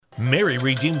Mary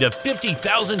redeemed a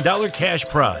 $50,000 cash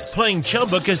prize playing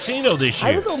Chumba Casino this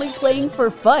year. I was only playing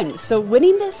for fun, so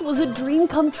winning this was a dream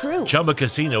come true. Chumba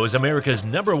Casino is America's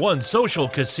 #1 social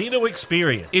casino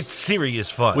experience. It's serious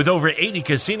fun. With over 80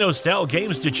 casino-style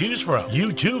games to choose from,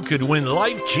 you too could win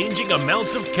life-changing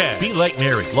amounts of cash. Be like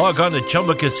Mary. Log on to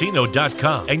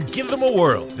ChumbaCasino.com and give them a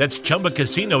whirl. That's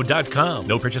ChumbaCasino.com.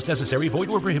 No purchase necessary. Void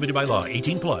where prohibited by law.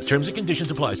 18 plus. Terms and conditions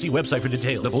apply. See website for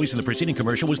details. The voice in the preceding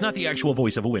commercial was not the actual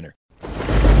voice of a winner.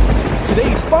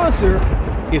 Today's sponsor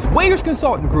is Waiters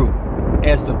Consulting Group.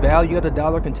 As the value of the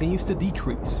dollar continues to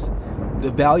decrease,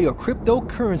 the value of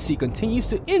cryptocurrency continues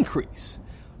to increase.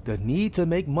 The need to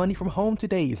make money from home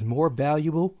today is more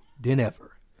valuable than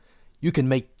ever. You can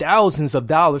make thousands of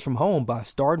dollars from home by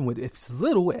starting with as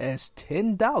little as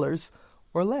 $10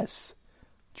 or less.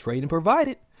 Trading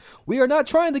provided. We are not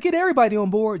trying to get everybody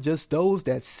on board, just those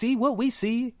that see what we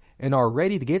see and are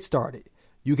ready to get started.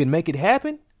 You can make it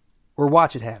happen or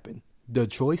watch it happen. The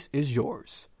choice is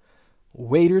yours.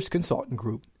 Waiters Consulting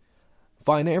Group.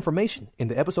 Find the information in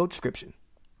the episode description.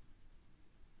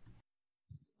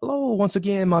 Hello, once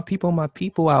again, my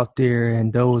people out there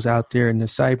and those out there in the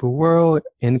cyber world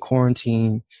in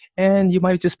quarantine. And you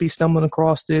might just be stumbling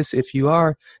across this. If you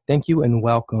are, thank you and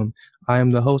welcome. I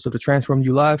am the host of the Transform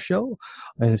You Live show,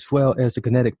 as well as the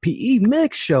Kinetic PE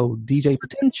Mix show, DJ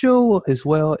Potential, as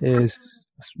well as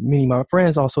many of my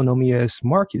friends also know me as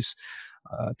Marcus.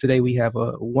 Today we have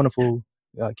a wonderful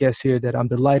guest here that I'm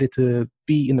delighted to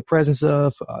be in the presence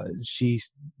of.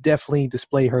 She's definitely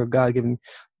displayed her God-given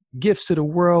gifts to the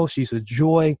world. She's a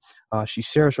joy. She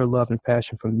shares her love and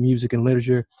passion for music and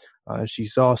literature.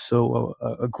 She's also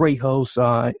a great host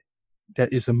that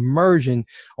is emerging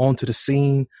onto the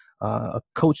scene, a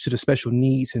coach to the special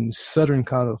needs in Southern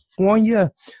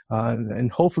California.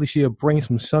 And hopefully she'll bring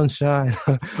some sunshine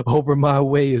over my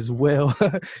way as well,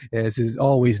 as is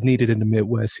always needed in the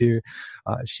Midwest here.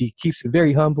 She keeps it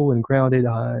very humble and grounded,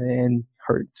 and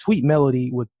her sweet melody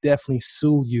would definitely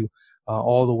soothe you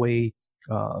all the way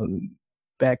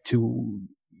back to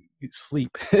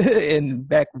sleep and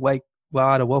back like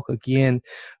wide awoke again,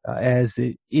 as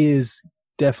it is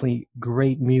definitely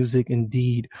great music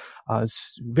indeed.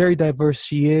 It's very diverse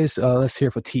she is. Let's hear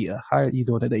for Tia. How are you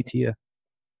doing today, Tia?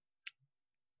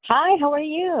 Hi, how are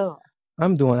you?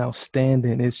 I'm doing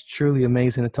outstanding. It's truly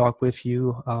amazing to talk with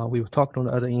you. We were talking on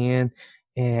the other end,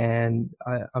 and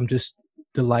I'm just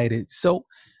delighted. So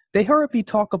they heard me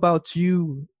talk about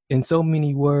you in so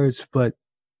many words, but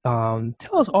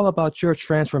tell us all about your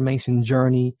transformation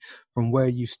journey from where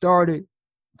you started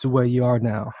to where you are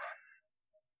now.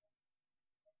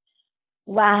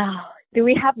 Wow. Do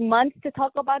we have months to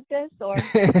talk about this or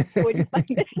 45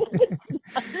 minutes?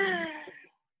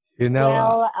 You know,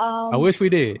 well, I wish we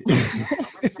did.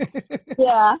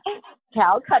 Yeah. Okay,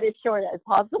 I'll cut it short as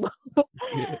possible.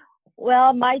 Yeah.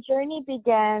 Well, my journey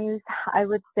begins, I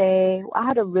would say, I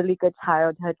had a really good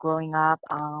childhood growing up.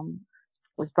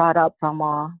 Was brought up from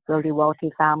a really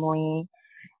wealthy family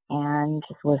and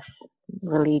just was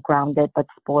really grounded but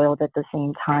spoiled at the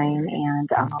same time. And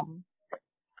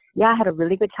I had a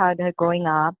really good childhood growing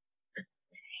up.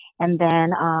 And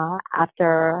then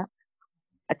after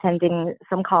attending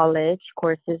some college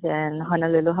courses in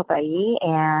Honolulu, Hawaii,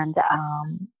 and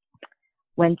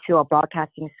went to a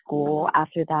broadcasting school.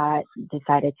 After that,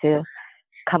 decided to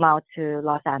come out to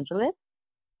Los Angeles.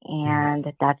 And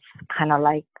that's kind of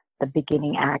like the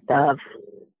beginning act of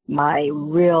my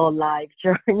real life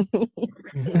journey.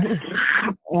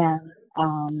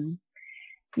 And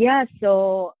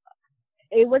so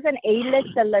it was an A-list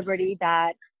celebrity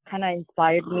that kind of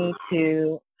inspired me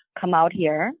to come out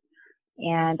here.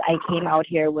 And I came out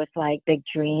here with like big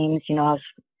dreams. You know, I was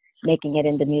making it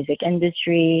in the music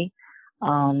industry.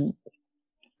 I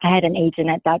had an agent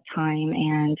at that time,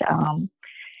 and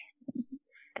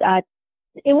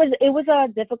it was a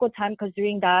difficult time because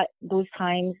during those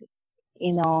times,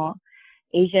 you know,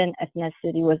 Asian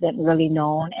ethnicity wasn't really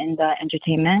known in the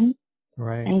entertainment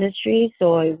industry,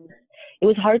 so it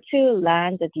was hard to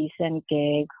land a decent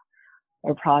gig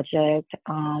or project,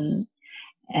 and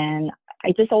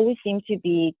I just always seemed to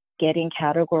be getting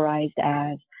categorized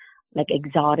as like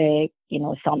exotic, you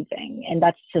know, something, and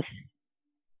that's just.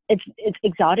 It's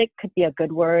exotic could be a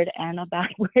good word and a bad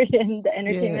word in the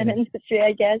entertainment industry,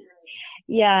 I guess.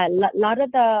 Yeah, a lot of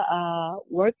the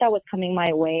work that was coming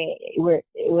my way, it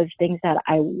was things that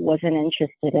I wasn't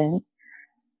interested in.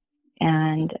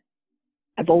 And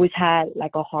I've always had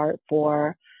like a heart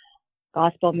for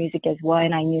gospel music as well,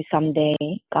 and I knew someday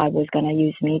God was going to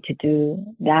use me to do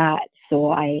that. So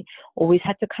I always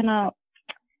had to kind of,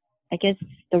 I guess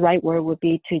the right word would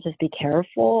be to just be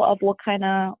careful of what kind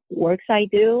of works I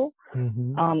do.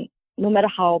 No matter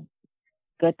how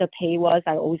good the pay was,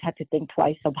 I always had to think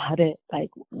twice about it. Like,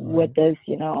 would this,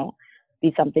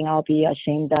 be something I'll be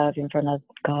ashamed of in front of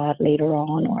God later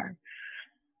on, or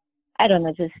I don't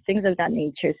know, just things of that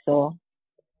nature. So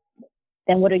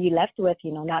then what are you left with?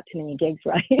 Not too many gigs,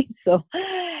 right? So,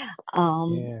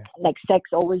 like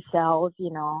sex always sells,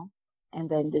 in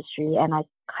the industry. And I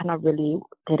kind of really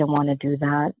didn't want to do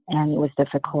that. And it was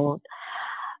difficult.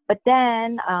 But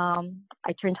then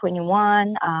I turned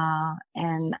 21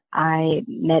 and I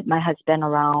met my husband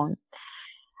around,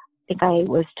 I think I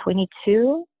was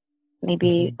 22,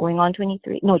 maybe going on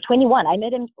 23. No, 21. I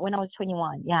met him when I was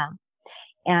 21. Yeah.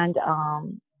 And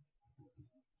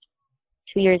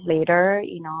 2 years later,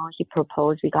 he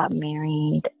proposed. We got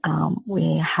married.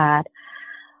 We had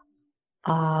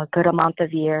a good amount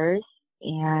of years.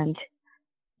 And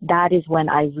that is when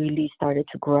I really started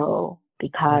to grow,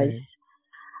 because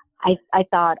I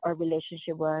thought our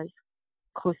relationship was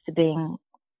close to being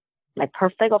like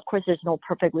perfect. Of course, there's no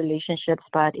perfect relationships,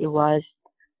 but it was,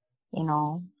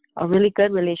 a really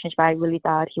good relationship. I really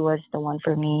thought he was the one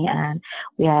for me. And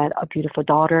we had a beautiful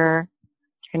daughter.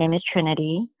 Her name is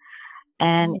Trinity.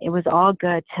 And it was all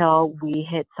good till we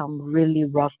hit some really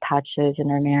rough patches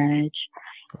in our marriage.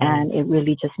 And it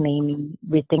really just made me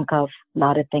rethink of a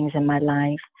lot of things in my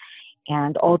life.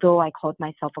 And although I called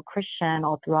myself a Christian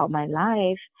all throughout my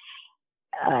life,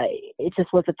 it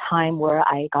just was a time where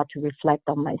I got to reflect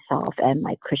on myself and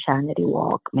my Christianity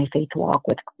walk, my faith walk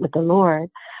with the Lord.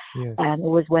 Yes. And it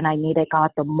was when I needed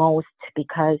God the most,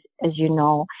 because as you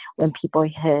know, when people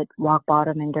hit rock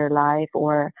bottom in their life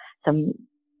or some,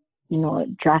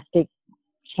 drastic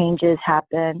changes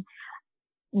happen,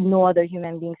 no other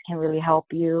human beings can really help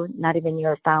you, not even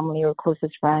your family or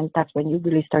closest friends. That's when you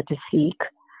really start to seek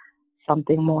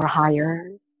something more higher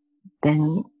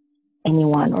than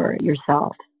anyone or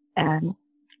yourself. And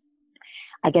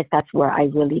I guess that's where I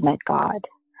really met God.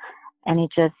 And it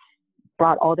just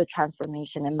brought all the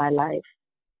transformation in my life.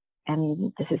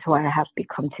 And this is who I have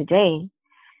become today.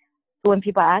 So when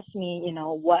people ask me,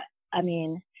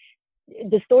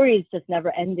 the story is just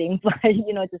never ending, but,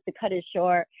 just to cut it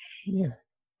short,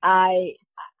 I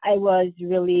was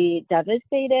really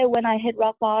devastated when I hit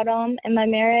rock bottom in my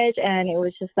marriage, and it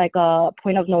was just like a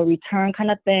point of no return kind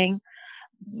of thing.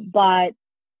 But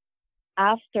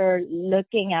after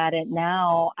looking at it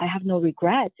now, I have no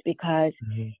regrets, because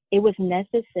it was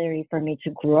necessary for me to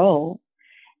grow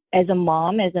as a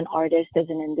mom, as an artist, as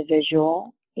an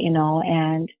individual,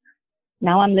 and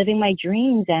now I'm living my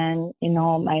dreams, and,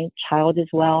 my child as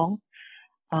well.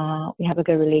 We have a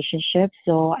good relationship.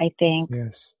 So I think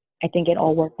it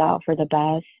all worked out for the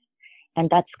best. And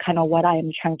that's kind of what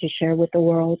I'm trying to share with the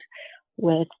world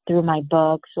through my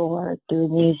books or through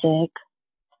music.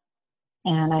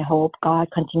 And I hope God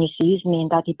continues to use me in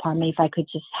that department. If I could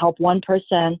just help one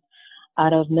person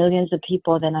out of millions of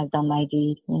people, then I've done my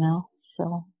deed,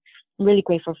 So I'm really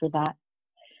grateful for that.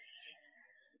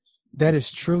 That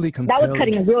is truly compelling. That was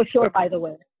cutting it real short, by the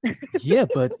way. Yeah,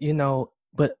 but,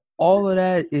 but all of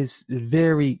that is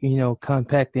very,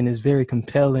 compact and is very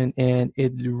compelling. And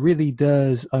it really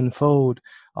does unfold,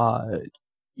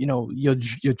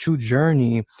 your true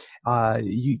journey.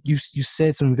 You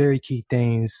said some very key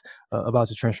things about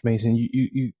the transformation.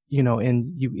 And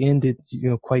you ended,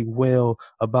 quite well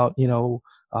about,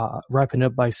 wrapping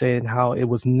up by saying how it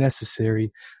was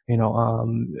necessary,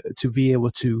 to be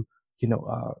able to,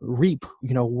 reap,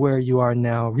 where you are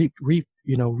now, reap,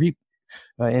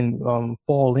 and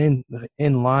fall in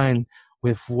line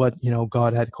with what,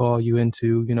 God had called you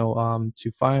into,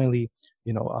 to finally,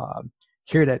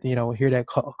 hear that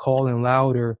calling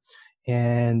louder,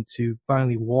 and to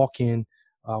finally walk in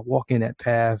that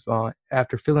path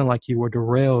after feeling like you were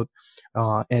derailed,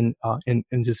 and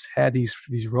just had these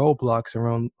roadblocks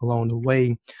along the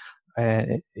way,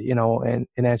 and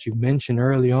and as you mentioned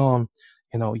early on,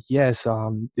 yes,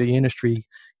 the industry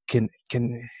can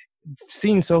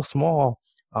seem so small.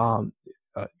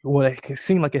 It can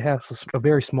seem like it has a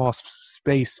very small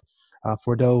space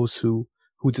for those who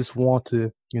just want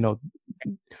to,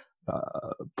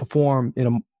 perform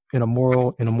in a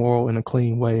moral, in a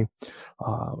clean way,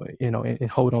 and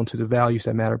hold on to the values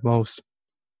that matter most,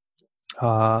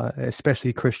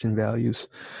 especially Christian values.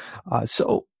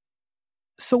 So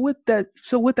with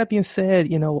that being said,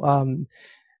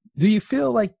 do you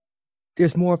feel like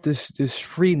there's more of this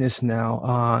freeness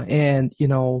now, and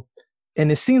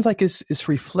it seems like it's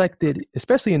reflected,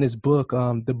 especially in this book,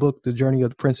 The Journey of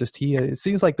the Princess Tia. It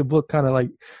seems like the book kind of like,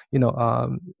 in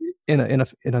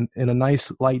a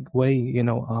nice light way,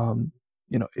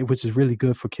 which is really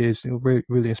good for kids. Really,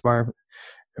 really inspiring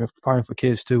for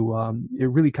kids too. It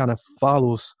really kind of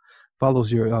follows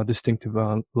follows your distinctive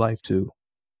life too,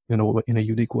 in a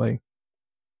unique way.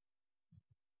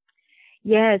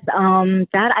 Yes,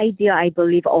 that idea, I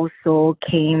believe, also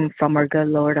came from our good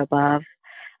Lord above.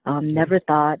 Never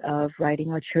thought of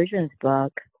writing a children's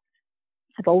book.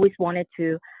 I've always wanted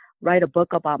to write a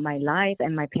book about my life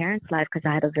and my parents' life because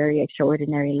I had a very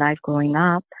extraordinary life growing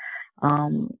up.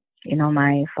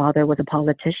 My father was a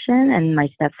politician, and my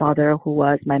stepfather, who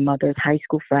was my mother's high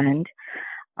school friend,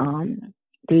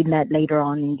 they met later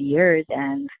on in the years,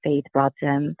 and faith brought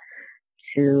them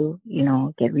to,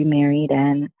 get remarried.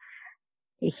 And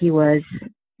he was,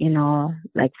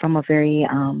 like from a very,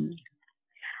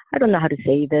 I don't know how to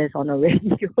say this on the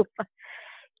radio, but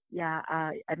yeah,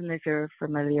 I don't know if you're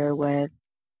familiar with,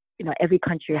 every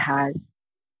country has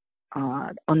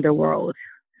underworld,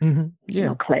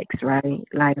 cliques, right?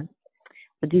 Like,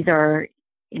 but these are,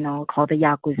 called the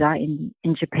Yakuza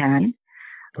in Japan.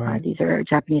 Right. These are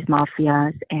Japanese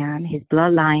mafias, and his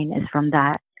bloodline is from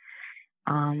that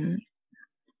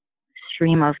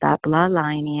stream of that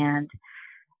bloodline. And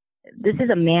this is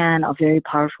a man, a very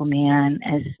powerful man,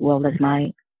 as well as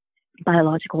my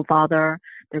biological father.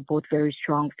 They're both very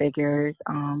strong figures,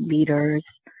 leaders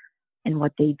in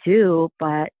what they do.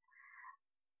 But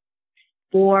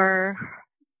for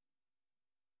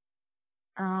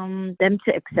them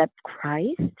to accept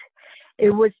Christ,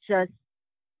 it was just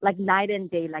like night and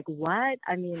day. Like, what?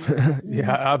 I mean,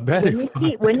 yeah, I bet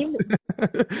when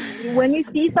you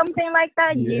see something like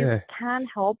that, you can't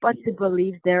help but to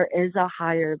believe there is a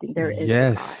higher being. There is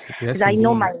yes, because I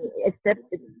know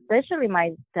especially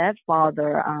my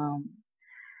stepfather.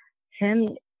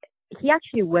 He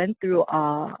actually went through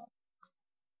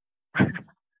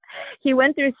he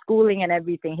went through schooling and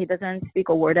everything. He doesn't speak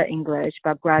a word of English,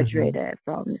 but graduated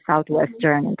from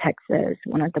Southwestern in Texas,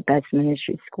 one of the best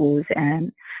ministry schools,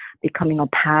 and becoming a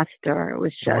pastor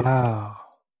was just wow.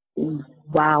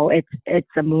 It's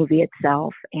a movie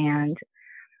itself, and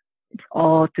it's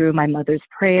all through my mother's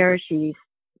prayer. She's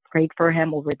prayed for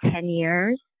him over 10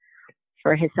 years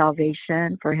for his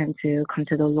salvation, for him to come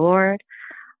to the Lord.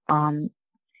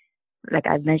 Like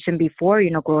I've mentioned before,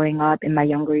 growing up in my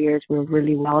younger years, we were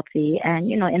really wealthy.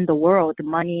 And, in the world,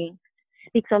 money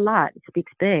speaks a lot. It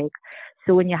speaks big.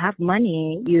 So when you have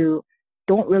money, you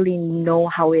don't really know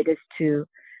how it is to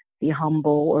be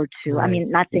humble or to, right. I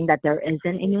mean, not saying that there isn't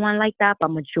anyone like that, but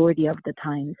majority of the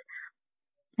times.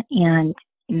 And,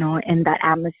 in that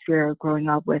atmosphere growing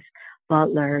up with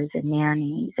butlers and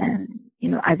nannies and,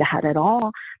 I've had it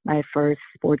all. My first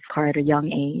sports car at a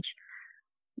young age.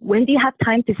 When do you have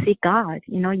time to seek God?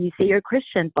 You say you're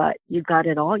Christian, but you got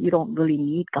it all. You don't really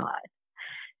need God.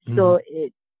 So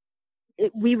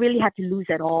we really had to lose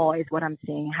it all is what I'm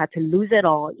saying. Had to lose it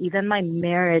all. Even my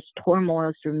marriage,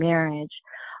 turmoils through marriage,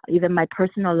 even my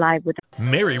personal life with.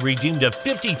 Mary redeemed a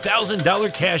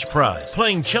 $50,000 cash prize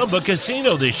playing Chumba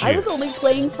Casino this year. I was only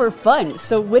playing for fun,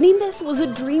 so winning this was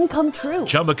a dream come true.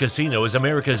 Chumba Casino is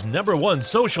America's #1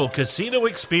 social casino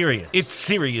experience. It's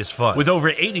serious fun. With over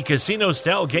 80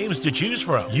 casino-style games to choose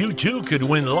from, you too could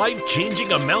win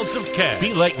life-changing amounts of cash.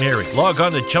 Be like Mary. Log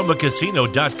on to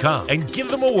ChumbaCasino.com and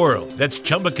give them a whirl. That's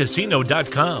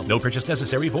ChumbaCasino.com. No purchase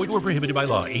necessary. Void where prohibited by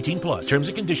law. 18+. Terms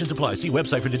and conditions apply. See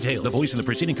website for details. The voice in the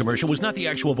preceding commercial was not the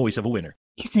actual voice of a winner.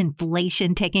 Is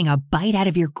inflation taking a bite out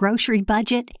of your grocery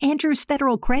budget? Andrews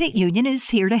Federal Credit Union is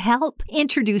here to help.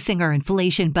 Introducing our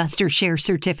Inflation Buster Share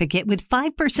Certificate with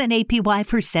 5% APY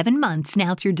for 7 months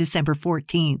now through December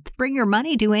 14th. Bring your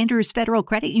money to Andrews Federal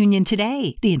Credit Union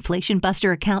today. The Inflation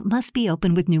Buster account must be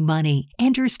open with new money.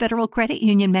 Andrews Federal Credit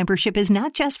Union membership is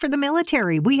not just for the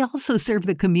military. We also serve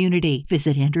the community.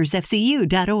 Visit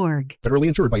andrewsfcu.org. Federally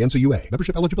insured by NCUA.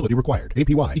 Membership eligibility required.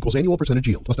 APY equals annual percentage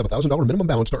yield. Must have $1,000 minimum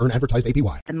balance to earn advertised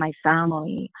APY. And my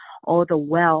family, all the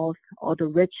wealth, all the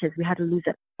riches, we had to lose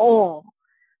it all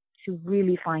to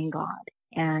really find God.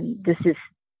 And this is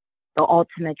the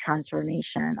ultimate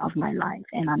transformation of my life.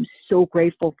 And I'm so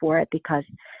grateful for it because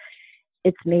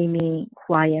it's made me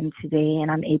who I am today,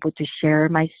 and I'm able to share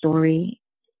my story.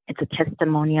 It's a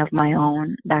testimony of my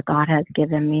own that God has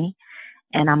given me,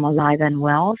 and I'm alive and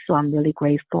well. So I'm really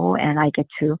grateful, and I get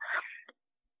to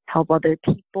help other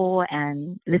people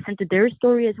and listen to their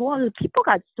story as well. People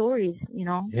got stories,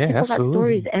 Yeah, people absolutely. got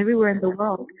stories everywhere in the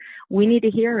world. We need to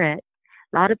hear it.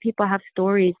 A lot of people have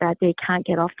stories that they can't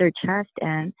get off their chest,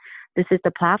 and this is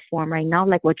the platform right now.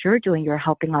 Like what you're doing, you're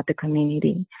helping out the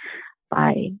community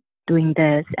by doing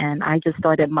this. And I just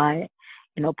started my,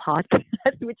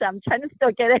 podcast, which I'm trying to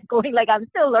still get it going. Like I'm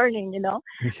still learning,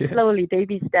 slowly,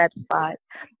 baby steps. But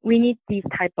we need these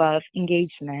type of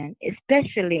engagement,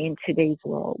 especially in today's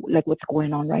world, like what's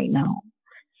going on right now.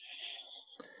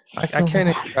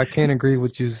 I can't agree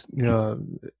with you.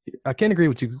 I can't agree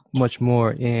with you much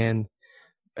more. And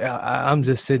I'm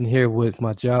just sitting here with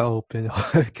my jaw open,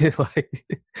 like I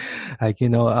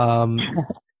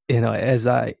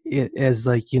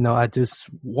just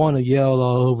want to yell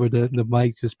all over the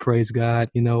mic, just praise God,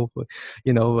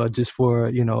 just for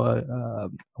a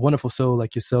wonderful soul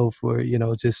like yourself, for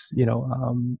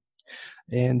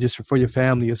and just for your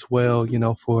family as well,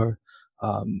 for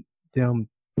them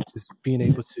just being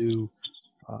able to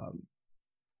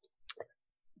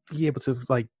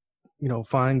like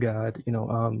find God,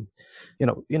 and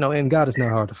God is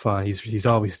not hard to find. He's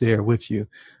always there with you.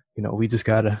 We just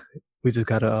gotta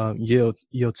yield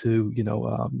to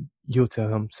yield to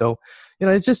Him. So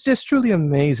it's just truly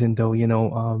amazing, though.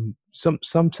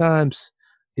 Sometimes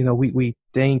we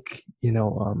think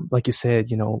like you said,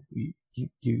 you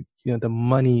the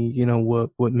money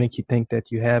would make you think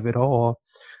that you have it all,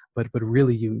 but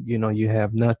really you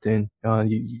have nothing.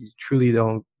 You truly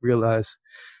don't realize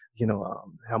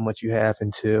how much you have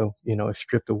until it's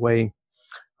stripped away.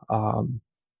 And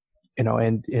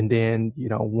then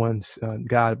once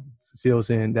God fills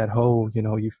in that hole,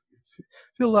 you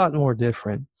feel a lot more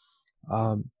different.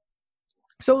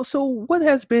 So what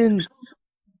has been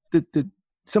the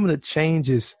some of the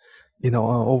changes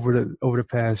over the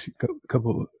past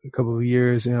couple of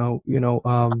years?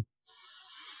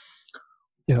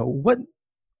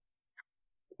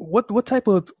 What type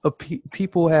of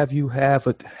people have you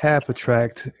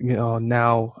attract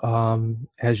now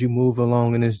as you move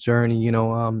along in this journey?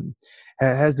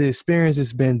 Has the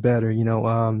experiences been better?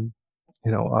 And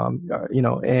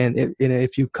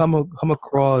if you come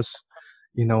across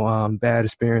bad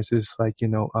experiences, like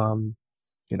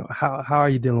how are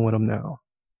you dealing with them now?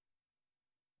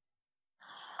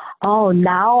 Oh,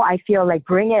 now I feel like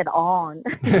bring it on.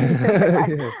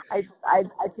 I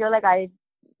feel like I've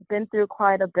been through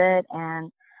quite a bit,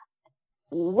 and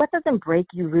what doesn't break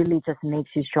you really just makes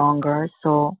you stronger.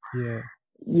 So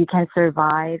you can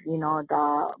survive,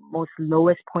 the most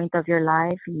lowest point of your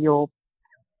life. You'll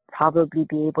probably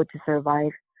be able to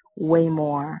survive way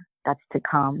more that's to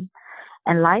come.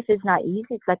 And life is not easy.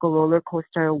 It's like a roller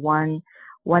coaster.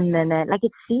 One minute, like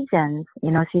it's seasons,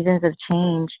 seasons of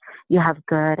change. You have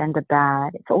good and the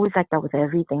bad. It's always like that with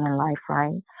everything in life,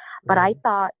 right? But I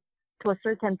thought to a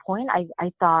certain point, I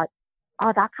thought,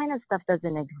 oh, that kind of stuff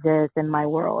doesn't exist in my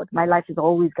world. My life is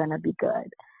always going to be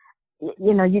good.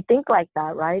 You think like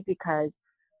that, right? Because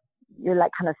you're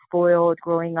like kind of spoiled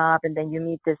growing up, and then you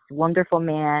meet this wonderful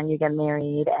man, you get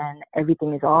married, and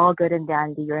everything is all good and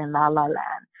dandy. You're in la la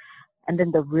land. And then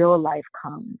the real life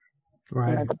comes.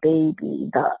 Right. The baby,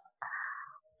 the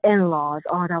in-laws.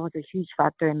 Oh, that was a huge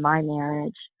factor in my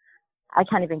marriage. I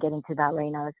can't even get into that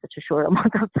right now. It's such a short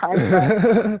amount of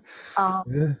time. But,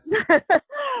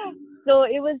 so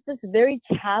it was just very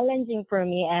challenging for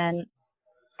me, and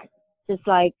just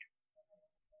like,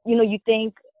 you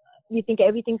think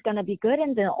everything's gonna be good,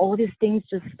 and then all these things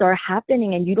just start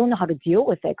happening, and you don't know how to deal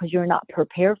with it because you're not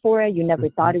prepared for it. You never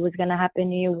thought it was gonna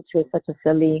happen to you, which was such a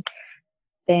silly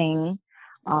thing.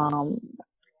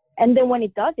 And then when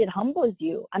it does, it humbles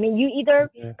you. I mean, you either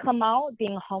come out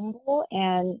being humble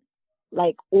and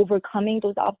like overcoming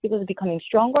those obstacles, becoming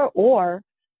stronger, or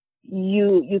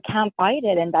you can't fight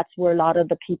it, and that's where a lot of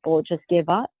the people just give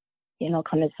up,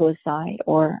 commit suicide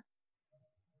or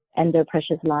end their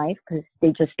precious life because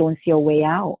they just don't see a way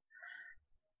out.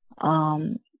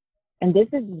 And this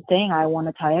is the thing I want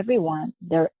to tell everyone: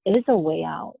 there is a way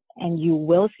out, and you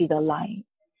will see the light.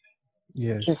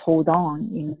 Yes. Just hold on.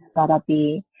 You gotta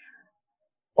be.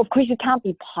 Of course, you can't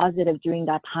be positive during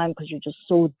that time because you're just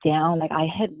so down. Like I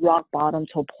hit rock bottom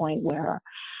to a point where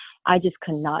I just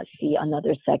could not see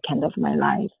another second of my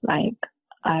life. Like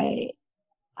I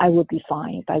would be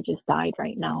fine if I just died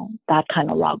right now. That kind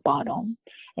of rock bottom.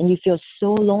 And you feel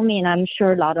so lonely. And I'm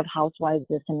sure a lot of housewives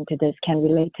listening to this can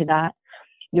relate to that.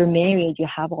 You're married. You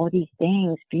have all these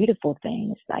things, beautiful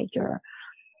things, like your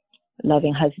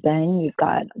loving husband. You've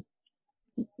got,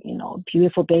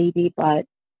 beautiful baby, but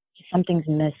something's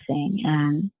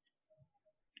missing,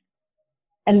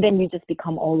 and then you just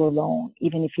become all alone,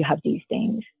 even if you have these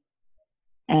things.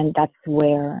 And that's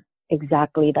where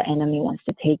exactly the enemy wants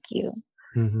to take you.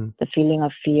 Mm-hmm. The feeling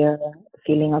of fear, the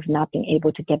feeling of not being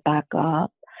able to get back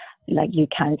up, like you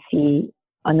can't see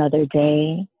another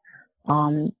day.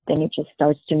 Then it just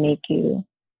starts to make you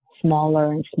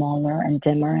smaller and smaller and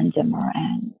dimmer,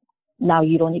 and now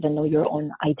you don't even know your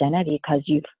own identity because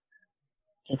you've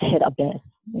just hit abyss,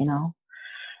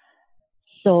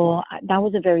 So that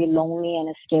was a very lonely and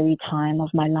a scary time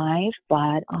of my life,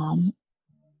 but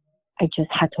I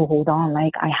just had to hold on.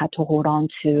 Like I had to hold on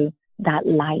to that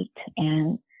light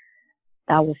and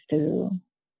that was through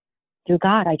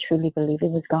God. I truly believe it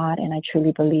was God, and I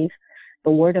truly believe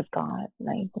the Word of God,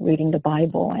 like reading the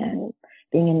Bible and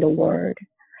being in the Word.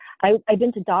 I've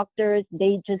been to doctors,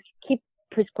 they just keep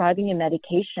prescribing you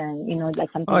medication,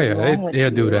 like something wrong with you.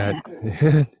 They'll do that.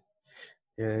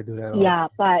 Yeah, they do that. Yeah,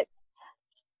 but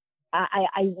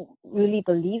I really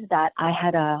believe that I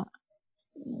had a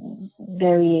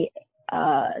very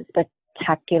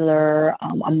spectacular,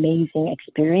 amazing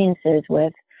experiences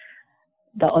with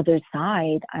the other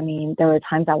side. I mean, there were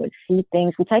times I would see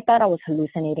things which I thought I was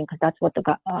hallucinating, because that's what the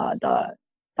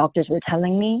doctors were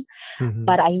telling me. Mm-hmm.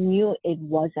 But I knew it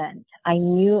wasn't. I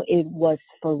knew it was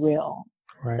for real.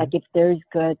 Right. Like, if there's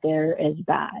good, there is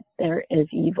bad. There is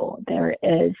evil. There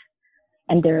is,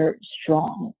 and they're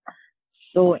strong.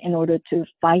 So in order to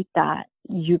fight that,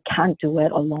 you can't do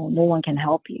it alone. No one can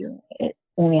help you. It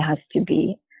only has to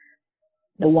be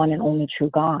the one and only true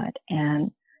God.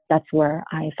 And that's where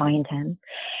I find him.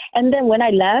 And then when I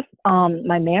left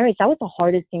my marriage, that was the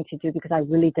hardest thing to do, because I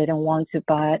really didn't want to,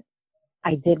 but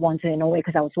I did want to in a way,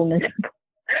 because I was so miserable.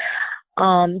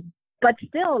 But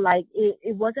still, like,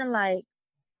 it wasn't like,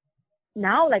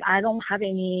 now, like, I don't have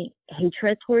any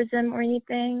hatred towards him or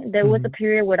anything. There was a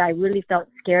period where I really felt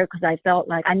scared, because I felt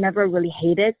like I never really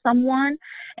hated someone.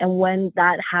 And when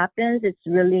that happens, it's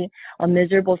really a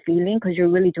miserable feeling, because you're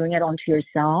really doing it onto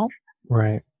yourself.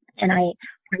 Right. And I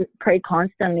prayed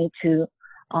constantly to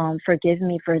forgive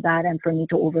me for that and for me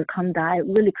to overcome that. I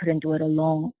really couldn't do it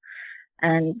alone.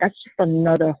 And that's just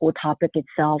another whole topic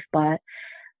itself. But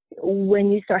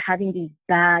when you start having these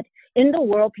bad, in the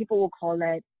world, people will call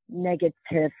it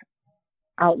negative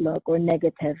outlook or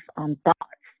negative thoughts.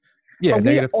 Yeah,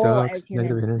 negative thoughts,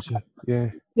 negative energy. Yeah.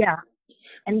 Yeah.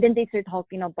 And then they start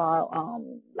talking about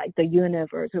like the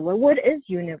universe, or what is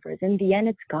universe? In the end,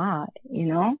 it's God,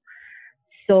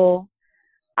 So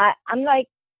I'm like,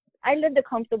 I lived a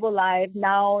comfortable life.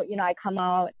 Now, I come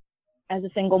out as a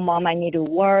single mom. I need to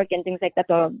work and things like that.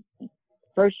 The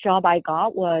first job I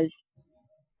got was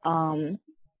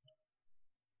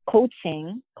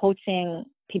coaching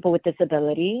people with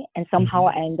disability. And somehow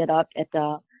I ended up at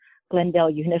the Glendale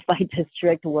Unified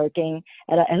District working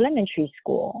at an elementary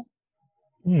school.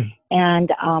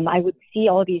 And I would see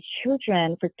all these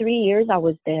children. For 3 years I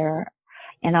was there,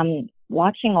 and I'm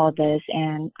watching all this,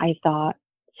 and I thought,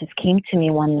 just came to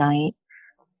me one night,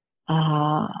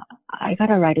 I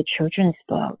gotta write a children's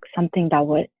book, something that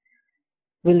would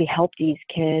really help these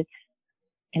kids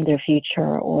in their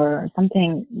future, or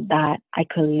something that I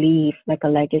could leave like a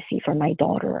legacy for my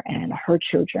daughter and her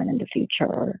children in the future.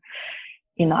 Or,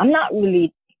 I'm not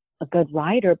really a good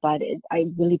writer, but I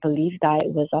really believe that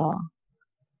it was a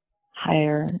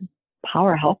higher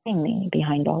power helping me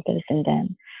behind all this. And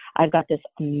then I've got this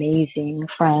amazing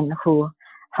friend who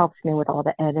helps me with all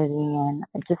the editing,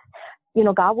 and just,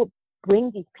 God will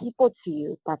bring these people to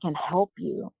you that can help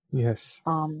you. Yes.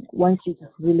 Once you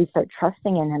just really start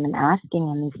trusting in him and asking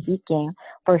him and seeking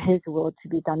for his will to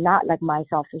be done, not like my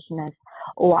selfishness.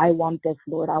 Oh, I want this,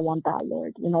 Lord. I want that,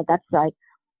 Lord. That's like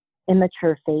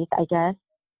immature faith, I guess.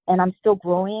 And I'm still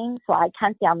growing, so I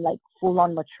can't say I'm like full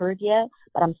on matured yet,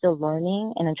 but I'm still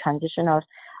learning in a transition of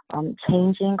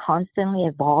changing, constantly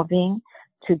evolving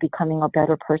to becoming a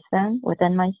better person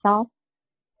within myself.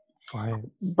 Right.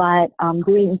 But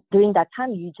during that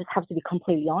time, you just have to be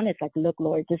completely honest. Like, look,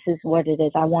 Lord, this is what it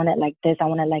is. I want it like this. I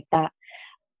want it like that.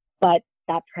 But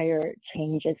that prayer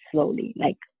changes slowly.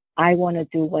 Like, I want to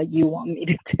do what you want me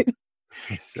to do.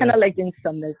 Kind of like in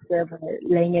submissive, or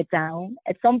laying it down.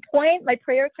 At some point, my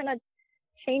prayer kind of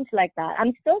changed like that.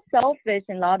 I'm still selfish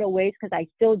in a lot of ways, because I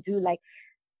still do like,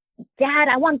 Dad,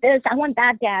 I want this, I want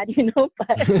that, Dad,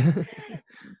 but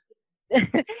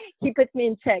he puts me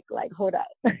in check, like, hold up.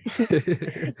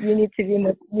 you need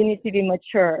to be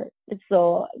mature.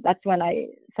 So that's when I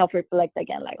self-reflect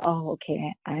again, like, oh,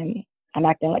 okay, I'm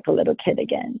acting like a little kid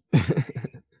again.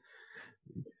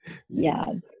 Yeah.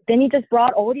 Then he just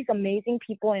brought all these amazing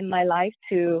people in my life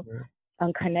to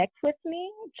connect with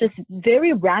me, just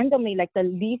very randomly, like the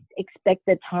least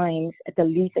expected times, at the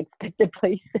least expected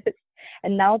places.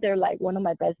 And now they're like one of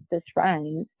my bestest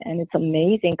friends. And it's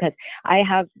amazing, because I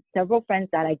have several friends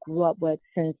that I grew up with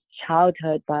since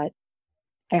childhood, but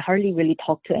I hardly really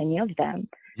talk to any of them.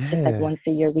 Yeah. Just like once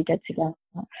a year we get together.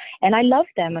 And I love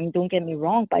them. I mean, don't get me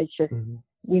wrong, but it's just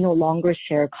we no longer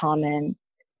share common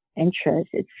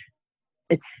interests.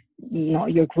 It's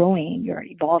you're growing, you're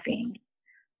evolving.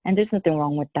 And there's nothing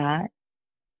wrong with that.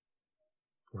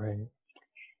 Right.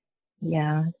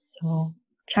 Yeah. So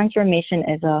transformation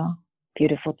is a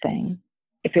beautiful thing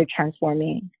if you're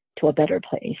transforming to a better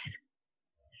place.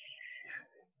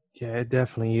 Yeah, it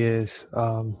definitely is.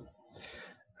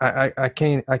 I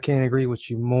can't agree with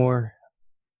you more.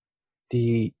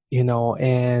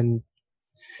 And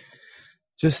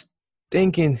just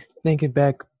thinking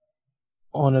back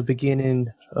on the beginning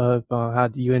of how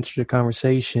you entered the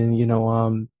conversation,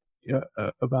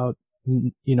 about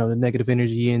the negative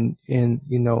energy and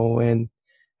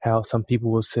how some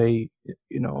people will say,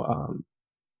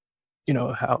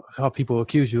 how people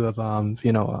accuse you of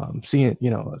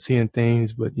seeing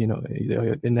things, but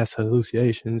and that's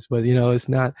hallucinations, but it's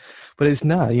not.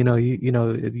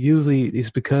 Usually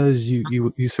it's because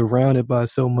you surrounded by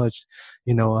so much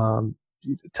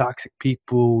toxic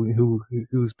people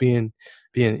who's being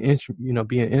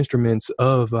instruments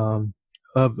of the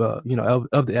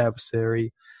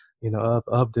adversary,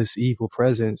 of this evil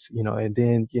presence, and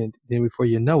then before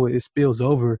you know it, it spills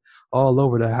over all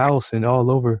over the house and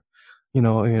all over,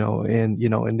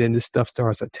 and then this stuff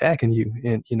starts attacking you,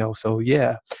 and so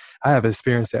yeah, I have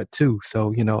experienced that too.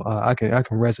 So I can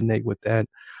resonate with that.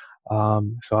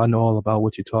 So I know all about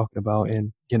what you're talking about,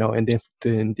 and and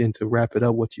then to wrap it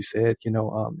up, what you said,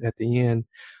 at the end,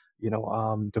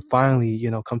 to finally,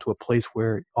 come to a place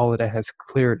where all of that has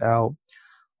cleared out,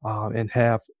 and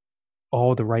have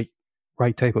all the right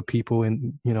type of people,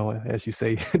 and as you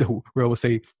say, the world would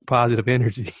say, positive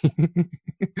energy.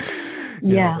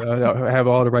 Have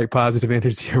all the right positive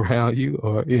energy around you,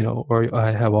 or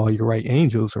have all your right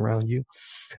angels around you.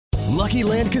 Lucky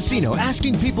Land Casino,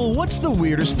 asking people, what's the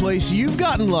weirdest place you've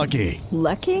gotten lucky?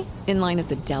 Lucky? In line at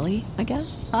the deli, I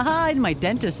guess? Aha, in my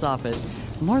dentist's office.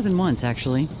 More than once,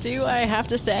 actually. Do I have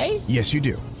to say? Yes, you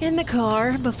do. In the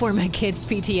car before my kids'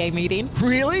 PTA meeting.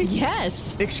 Really?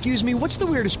 Yes. Excuse me, what's the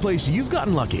weirdest place you've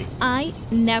gotten lucky? I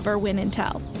never win and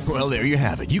tell. Well, there you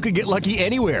have it. You can get lucky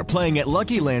anywhere, playing at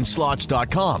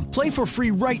LuckyLandSlots.com. Play for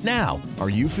free right now. Are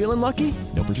you feeling lucky?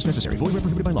 No purchase necessary. Void where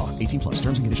prohibited by law. 18+.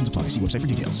 Terms and conditions apply. See website for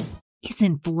details. Is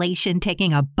inflation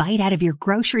taking a bite out of your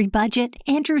grocery budget?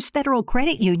 Andrews Federal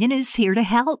Credit Union is here to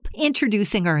help.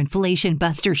 Introducing our Inflation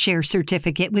Buster Share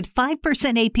Certificate with 5%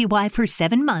 APY for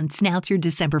 7 months now through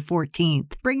December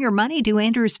 14th. Bring your money to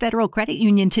Andrews Federal Credit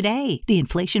Union today. The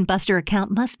Inflation Buster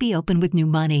account must be open with new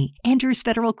money. Andrews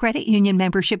Federal Credit Union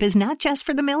membership is not just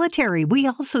for the military. We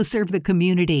also serve the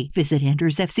community. Visit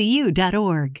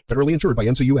andrewsfcu.org. Federally insured by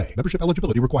NCUA. Membership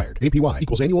eligibility required. APY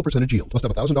equals annual percentage yield. Must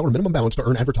have $1,000 minimum balance to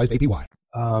earn advertised APY.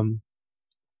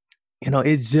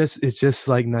 It's just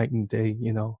like night and day,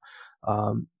 to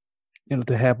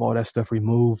have all that stuff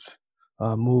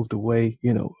moved away,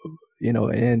 and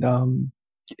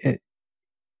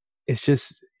it's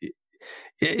just,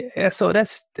 so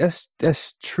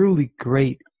that's truly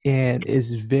great, and it's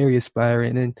very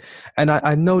inspiring, and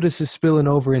I know this is spilling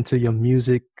over into your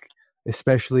music,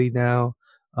 especially now,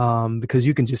 because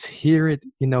you can just hear it,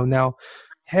 now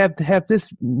have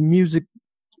this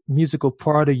musical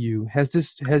part of you. Has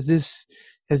this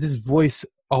voice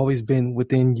always been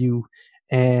within you,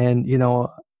 and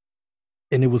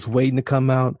and it was waiting to come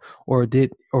out, or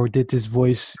did this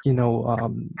voice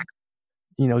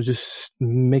just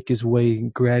make its way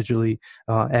gradually,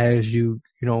 as you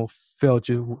felt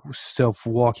yourself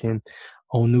walking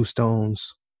on new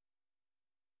stones?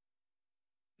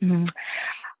 Mm-hmm.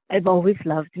 I've always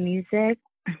loved music.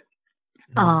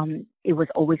 It was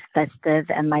always festive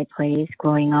at my place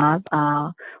growing up.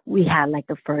 We had like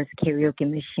the first karaoke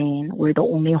machine. We're the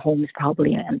only homes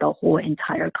probably in the whole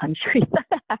entire country that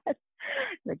had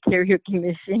the karaoke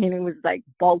machine. It was like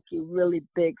bulky, really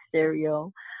big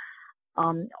stereo.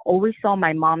 Always saw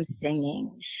my mom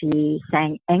singing. She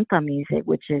sang enka music,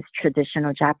 which is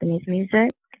traditional Japanese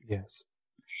music. Yes.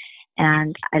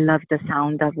 And I loved the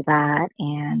sound of that.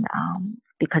 And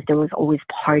because there was always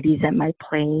parties at my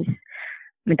place.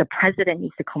 I mean, the president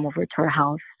used to come over to our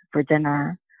house for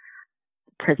dinner,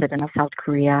 president of South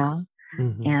Korea,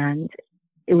 and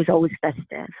it was always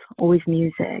festive, always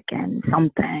music and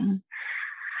something.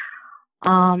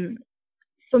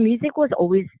 So music was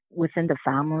always within the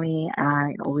family.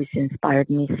 It always inspired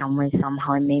me some way,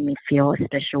 somehow. It made me feel a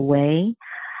special way.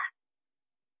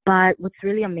 But what's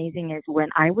really amazing is when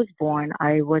I was born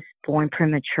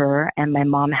premature, and my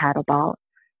mom had about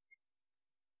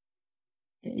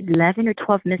 11 or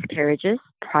 12 miscarriages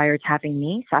prior to having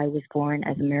me. So I was born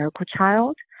as a miracle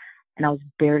child, and I was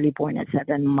barely born at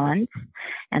 7 months.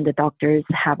 And the doctors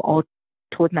have all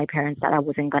told my parents that I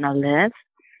wasn't going to live.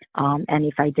 And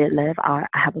if I did live, I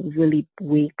have a really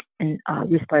weak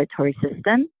respiratory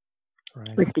system,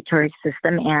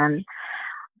 and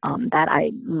that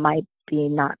I might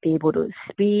not be able to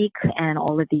speak and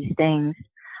all of these things.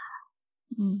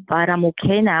 But I'm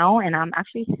okay now, and I'm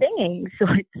actually singing, so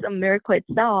it's a miracle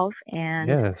itself. And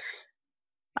yes,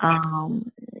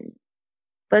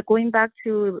 But going back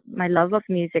to my love of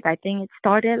music, I think it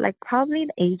started like probably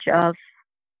the age of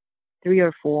 3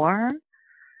 or 4.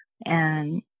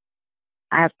 And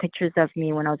I have pictures of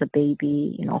me when I was a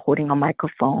baby, you know, holding a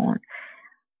microphone.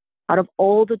 Out of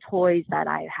all the toys that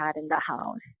I had in the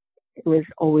house, it was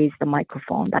always the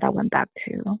microphone that I went back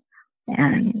to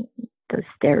and the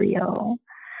stereo.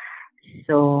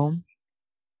 So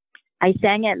I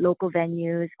sang at local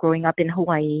venues growing up in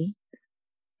Hawaii.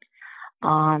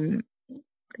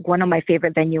 One of my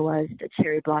favorite venues was the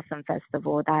Cherry Blossom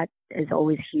Festival. That is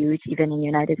always huge, even in the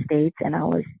United States. And I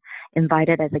was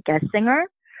invited as a guest singer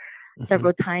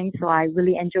several times. So I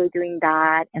really enjoyed doing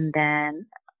that. And then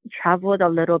traveled a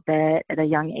little bit at a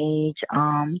young age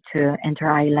to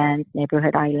inter-islands,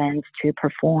 neighborhood islands to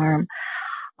perform.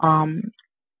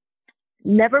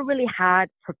 Never really had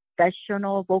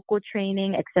professional vocal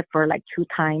training except for like 2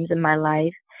 times in my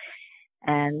life.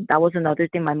 And that was another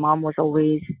thing my mom was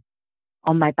always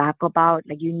on my back about.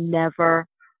 Like, you never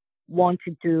want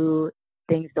to do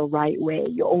things the right way.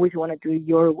 You always want to do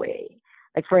your way.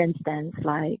 Like, for instance,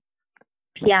 like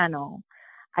piano.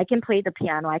 I can play the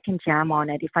piano. I can jam on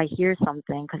it if I hear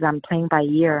something because I'm playing by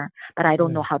ear, but I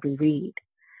don't know how to read.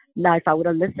 Now, if I would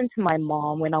have listened to my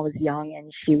mom when I was young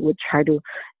and she would try to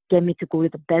get me to go to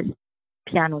the best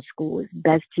piano schools,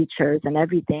 best teachers and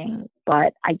everything,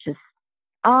 but I just,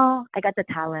 I got the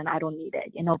talent. I don't need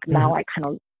it. You know, now I kind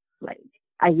of like,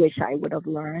 I wish I would have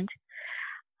learned.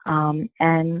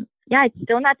 And yeah, it's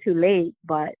still not too late,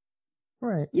 but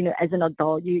you know, as an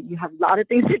adult, you have a lot of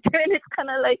things to do, and it's kind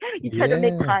of like you try to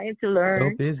make time to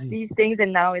learn these things,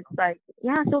 and now it's like,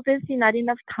 so busy, not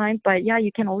enough time. But yeah,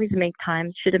 you can always make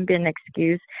time. Shouldn't be an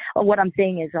excuse. What I'm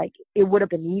saying is, like, it would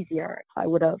have been easier if I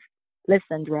would have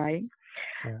listened, right?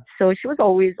 Yeah. So she was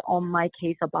always on my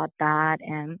case about that.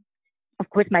 And of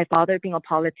course, my father being a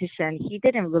politician, he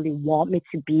didn't really want me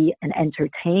to be an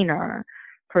entertainer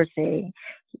per se.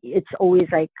 It's always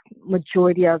like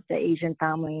majority of the Asian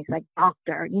families, like,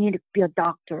 doctor, you need to be a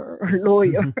doctor or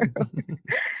lawyer,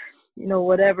 you know,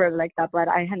 whatever like that. But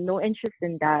I had no interest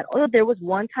in that. Although there was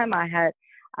one time I had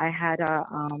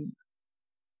a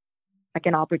like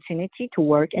an opportunity to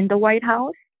work in the White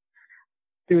House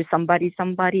through somebody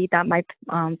that my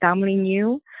family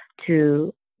knew,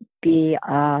 to be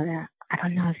I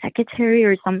don't know, secretary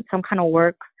or some kind of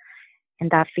work in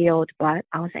that field. But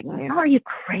I was like, no, are you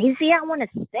crazy? I want to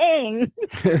sing.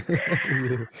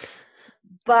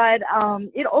 But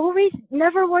it always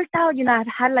never worked out. You know, I've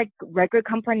had like record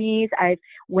companies. I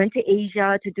went to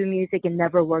Asia to do music and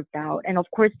never worked out. And of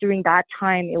course, during that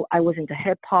time, I was into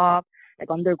hip hop, like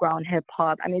underground hip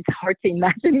hop. I mean, it's hard to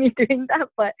imagine me doing that,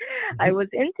 but I was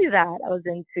into that. I was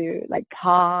into like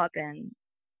pop, and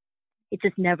it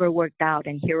just never worked out.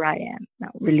 And here I am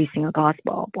now releasing a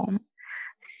gospel album.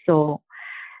 So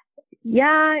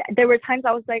yeah, there were times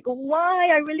I was like, why?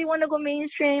 I really want to go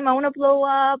mainstream. I want to blow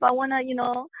up. I want to, you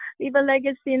know, leave a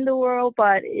legacy in the world.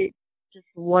 But it just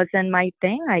wasn't my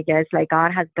thing, I guess. Like,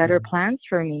 God has better plans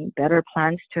for me, better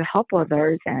plans to help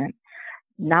others. And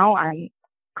now I'm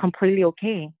completely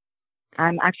okay.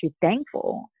 I'm actually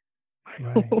thankful.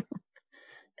 Right.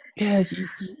 Yeah,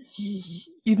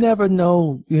 you never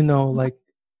know, you know, like,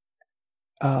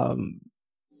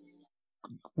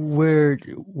 where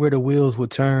the wheels will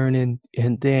turn, and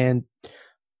then,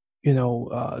 you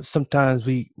know, sometimes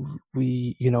we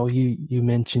you know, you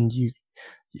mentioned you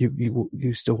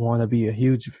used to want to be a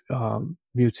huge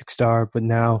music star, but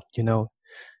now, you know,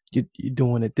 you're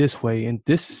doing it this way, and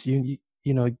this you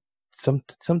know,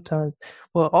 sometimes,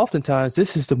 well, oftentimes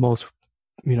this is the most,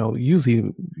 you know,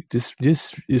 usually this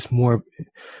is more,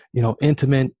 you know,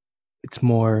 intimate. It's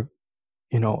more,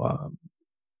 you know,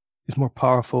 it's more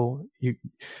powerful. You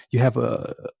have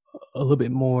a little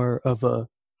bit more of a,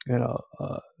 you know,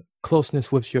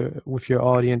 closeness with your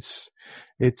audience.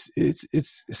 It's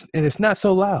and it's not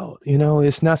so loud. You know,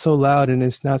 it's not so loud, and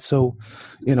it's not so,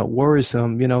 you know,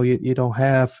 worrisome. You know, you don't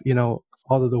have, you know,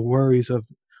 all of the worries of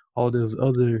all those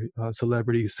other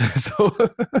celebrities. So,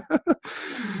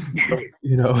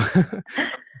 you know,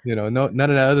 you know, none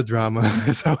of that other drama.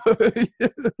 So,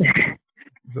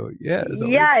 yeah.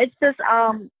 Yeah, it's just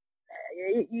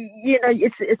you know,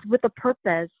 it's with a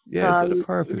purpose. Yeah, it's with a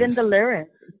purpose. Even the lyrics,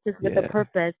 it's just with a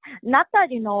purpose. Not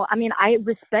that, you know, I mean, I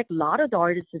respect a lot of the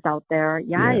artists out there.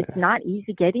 Yeah, it's not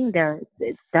easy getting there.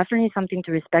 It's definitely something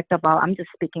to respect about. I'm just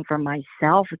speaking for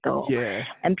myself, though. Yeah.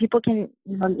 And people can,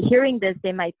 you know, hearing this,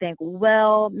 they might think,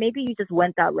 well, maybe you just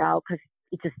went that route because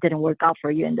it just didn't work out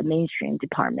for you in the mainstream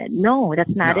department. No,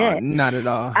 that's not it. Not at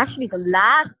all. Actually,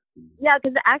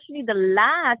 because actually the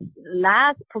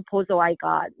last proposal I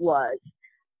got was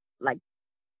like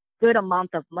good amount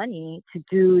of money to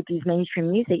do these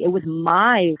mainstream music. It was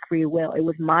my free will. It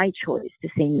was my choice to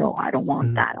say, no, I don't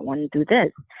want that. I want to do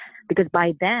this. Because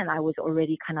by then I was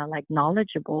already kind of like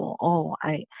knowledgeable.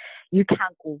 You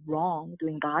can't go wrong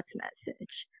doing God's message.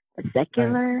 A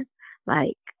secular,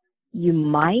 like, you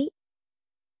might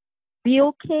be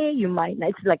okay, you might not.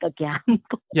 It's like a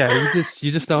gamble. Yeah,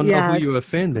 you just don't know who you're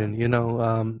offending. You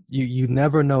know, you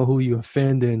never know who you're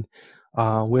offending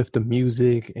with the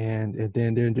music, and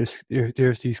then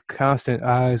there's these constant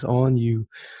eyes on you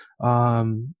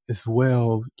as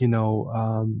well. You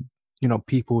know,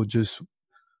 people just,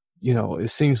 you know, it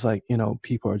seems like, you know,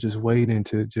 people are just waiting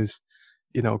to just,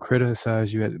 you know,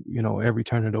 criticize you at, you know, every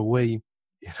turn of the way.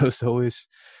 You know, so it's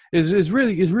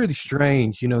really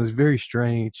strange. You know, it's very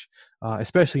strange,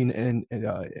 especially in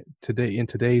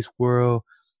today's world.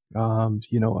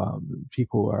 You know,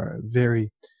 people are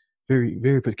very, very,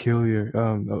 very peculiar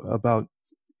about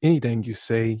anything you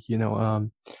say. You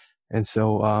know, and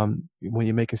so when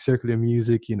you're making circular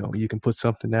music, you know, you can put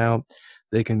something out.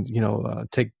 They can, you know,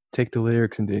 take the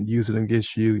lyrics and then use it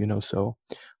against you. You know, so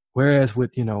whereas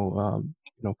with, you know,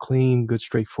 clean, good,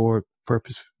 straightforward,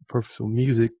 purposeful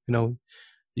music, you know,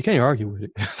 you can't argue with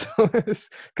it. So it's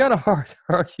kind of hard to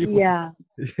argue with.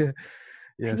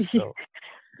 Yeah. So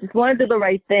just want to do the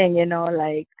right thing, you know,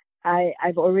 like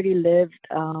I've already lived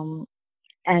and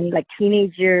like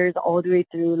teenage years all the way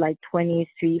through like 20s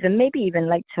to even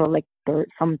like till like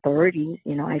some 30s,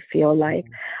 you know. I feel like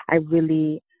I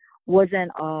really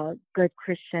wasn't a good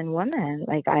Christian woman.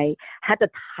 Like I had the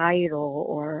title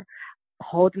or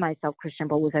called myself Christian,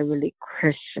 but was I really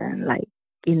Christian? Like,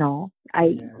 you know,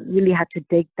 I really had to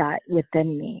dig that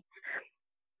within me.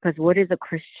 Because what is a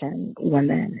Christian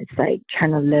woman? It's like trying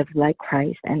to live like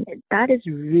Christ. And that is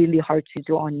really hard to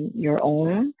do on your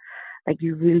own. Like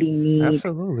you really need,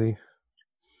 absolutely,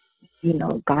 you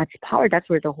know, God's power. That's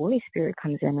where the Holy Spirit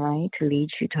comes in, right? To lead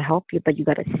you, to help you. But you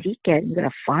got to seek it. You got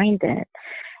to find it.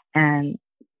 And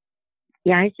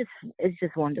yeah, it's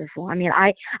just wonderful. I mean,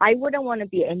 I wouldn't want to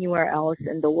be anywhere else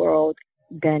in the world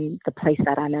than the place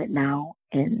that I'm at now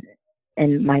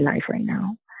in my life right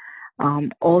now.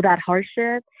 All that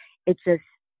hardship, it just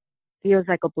feels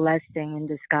like a blessing in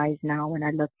disguise now when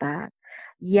I look back.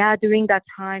 Yeah, during that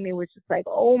time, it was just like,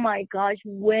 oh my gosh,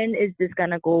 when is this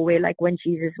going to go away? Like when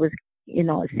Jesus was, you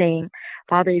know, saying,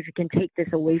 Father, if you can take this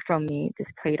away from me,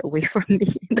 just take it away from me.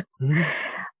 You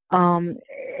know?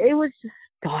 It was just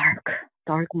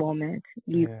dark moment.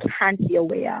 You can't see a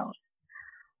way out.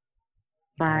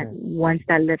 But once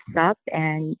that lifts up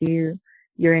and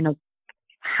you're in a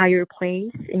higher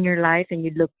place in your life and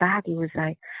you look back, it was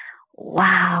like,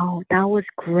 wow, that was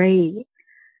great.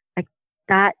 Like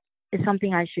that is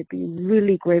something I should be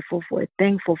really grateful for,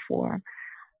 thankful for,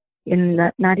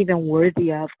 and not even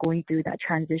worthy of going through that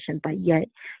transition. But yet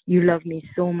you love me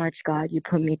so much, God, you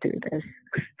put me through this.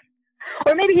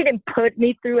 Or maybe he didn't put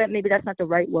me through it. Maybe that's not the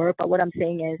right word. But what I'm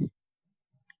saying is,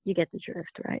 you get the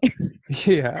drift, right?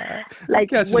 Yeah.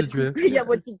 Like what you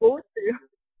go through.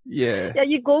 Yeah. Yeah,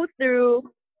 you go through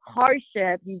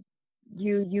hardship.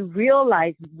 You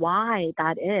realize why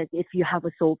that is if you have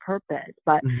a sole purpose.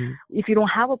 But if you don't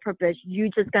have a purpose, you're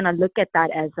just gonna look at that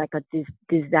as like a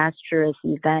disastrous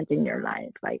event in your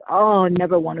life. Like, oh,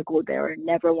 never want to go there.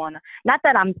 Never want to. Not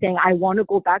that I'm saying I want to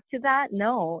go back to that.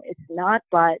 No, it's not.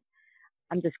 But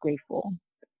I'm just grateful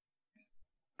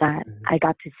that I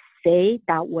got to say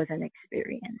that was an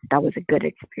experience. That was a good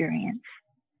experience.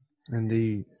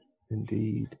 Indeed.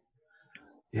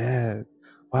 Yeah.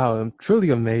 Wow. Truly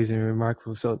amazing,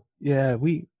 remarkable. So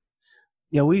we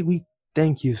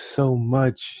thank you so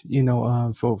much, you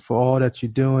know, for all that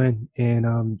you're doing.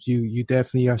 And you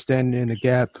definitely are standing in the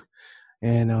gap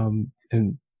and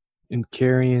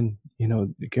carrying, you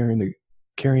know, carrying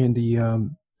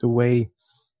the way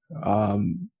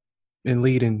and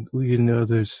leading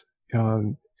others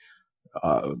in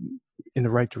the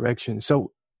right direction.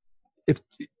 So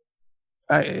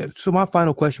so my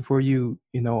final question for you,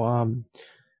 you know,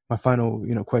 my final,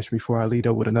 you know, question before I lead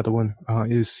up with another one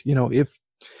is, you know, if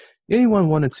anyone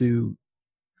wanted to,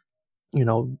 you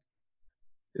know,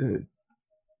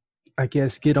 I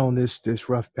guess get on this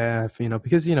rough path, you know,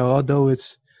 because, you know, although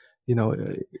it's, you know,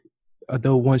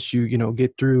 although once you, you know,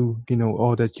 get through, you know,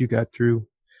 all that you got through,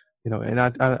 you know, and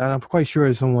I'm quite sure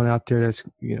there's someone out there that's,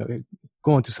 you know,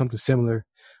 going through something similar,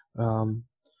 you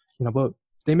know, but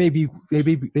they may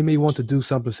want to do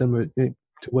something similar to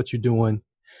what you're doing,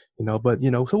 you know, but,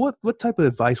 you know, so what type of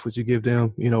advice would you give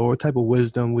them, you know, or what type of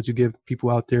wisdom would you give people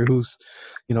out there who's,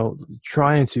 you know,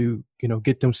 trying to, you know,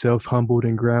 get themselves humbled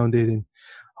and grounded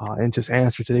and just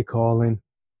answer to their calling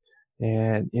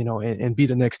and, you know, and be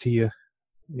the next to you?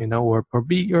 or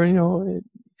be, or,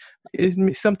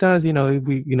 sometimes,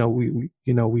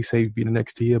 we say be the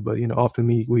next to you, but,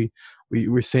 often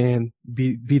we're saying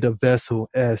be the vessel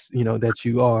as, that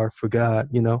you are for God,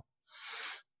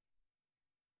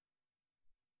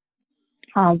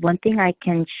 One thing I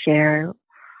can share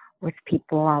with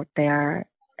people out there,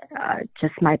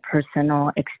 just my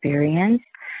personal experience,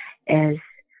 is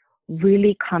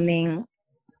really coming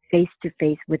face to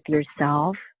face with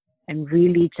yourself and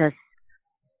really just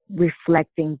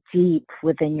reflecting deep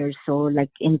within your soul, like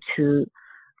into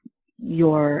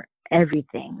your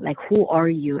everything. Like, who are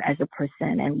you as a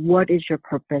person and what is your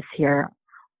purpose here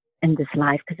in this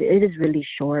life? Because it is really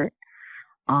short.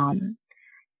 And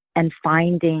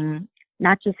finding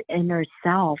not just inner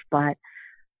self, but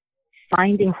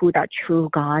finding who that true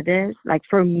God is. Like,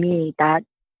 for me, that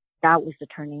was the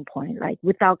turning point. Like,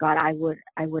 without God, I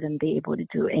wouldn't be able to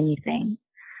do anything.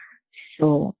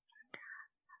 So,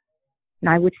 and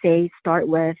I would say start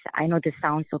with, I know this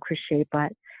sounds so cliche,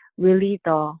 but really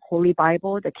the Holy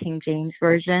Bible, the King James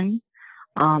Version.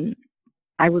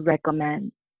 I would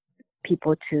recommend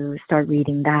people to start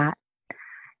reading that.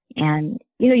 And,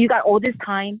 you got all this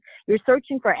time, you're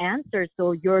searching for answers.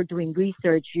 So you're doing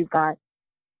research. You've got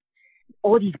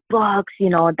all these books,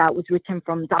 that was written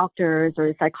from doctors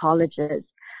or psychologists.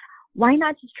 Why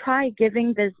not just try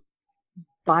giving this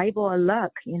Bible a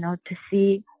look, to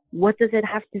see what does it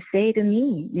have to say to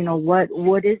me?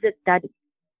 What is it that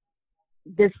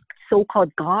this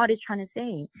so-called God is trying to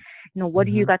say? What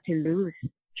do you got to lose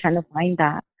trying to find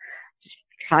that? Just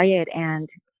try it, and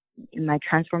it might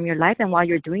transform your life. And while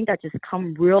you're doing that, just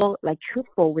come real, like,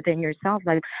 truthful within yourself.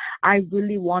 Like, I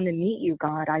really want to meet you,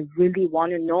 God. I really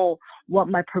want to know what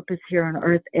my purpose here on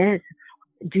earth is.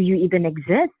 Do you even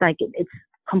exist? Like, it's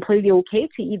completely okay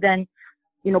to even,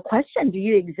 question, do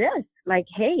you exist? Like,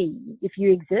 hey, if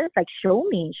you exist, like, show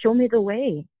me the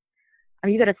way. I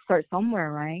mean, you got to start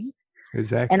somewhere, right?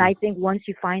 Exactly. And I think once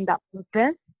you find that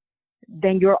purpose,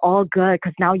 then you're all good,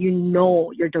 because now you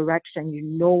know your direction, you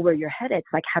know where you're headed. It's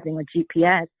like having a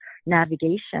GPS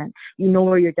navigation. You know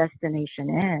where your destination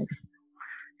is.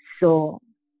 So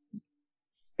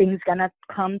things gonna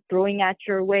come throwing at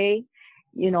your way,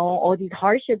 all these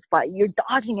hardships, but you're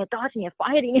dodging it,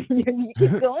 fighting it,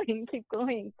 you keep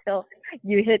going till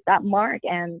you hit that mark.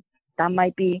 And that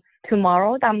might be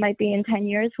tomorrow, that might be in 10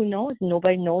 years, who knows?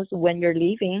 Nobody knows when you're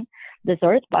leaving this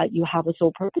earth, but you have a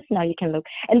soul purpose. Now you can look.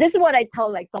 And this is what I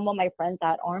tell, like, some of my friends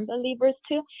that aren't believers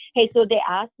too. Hey, so they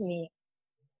ask me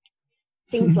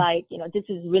things like, this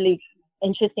is really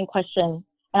interesting question,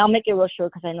 and I'll make it real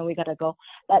short because I know we gotta go.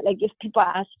 But, like, if people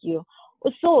ask you,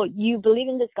 well, so you believe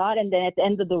in this God, and then at the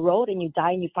end of the road and you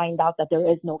die and you find out that there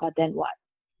is no God, then what?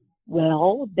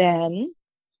 Well, then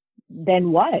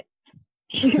what?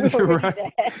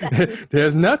 Right.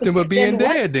 There's nothing but being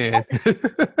dead then.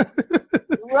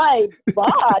 Right,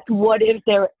 but what if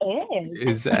there is?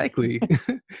 Exactly.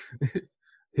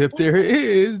 If there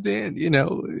is, then,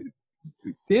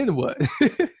 then what?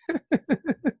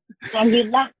 And we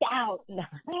locked out. Yeah.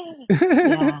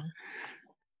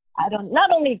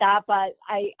 Not only that, but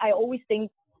I always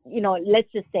think, let's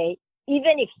just say,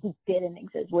 even if he didn't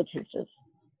exist, which is just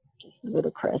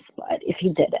ludicrous, but if he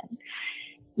didn't,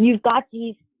 you've got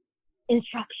these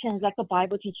instructions, like the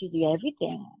Bible teaches you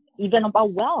everything, even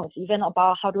about wealth, even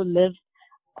about how to live,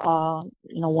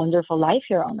 wonderful life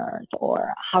here on earth,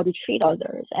 or how to treat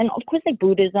others. And of course, like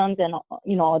Buddhism and,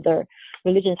 other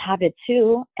religions have it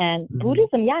too. And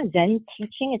Buddhism, Zen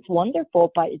teaching, it's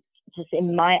wonderful, but it's just,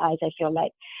 in my eyes, I feel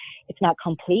like it's not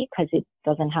complete because it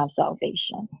doesn't have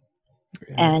salvation.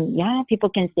 Yeah. And people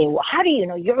can say, well, how do you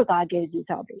know your God gives you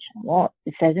salvation? Well,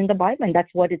 it says in the Bible, and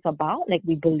that's what it's about. Like,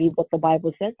 we believe what the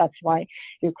Bible says. That's why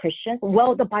you're Christians.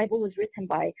 Well, the Bible was written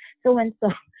by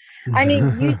so-and-so. I mean,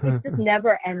 it's just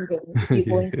never ending if you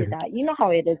go into that. You know how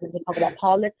it is when we talk about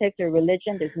politics or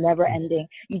religion. There's never ending.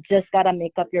 You just got to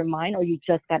make up your mind, or you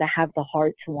just got to have the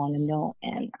heart to want to know.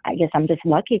 And I guess I'm just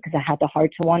lucky because I had the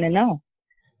heart to want to know.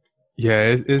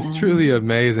 Yeah, it's truly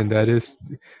amazing that it's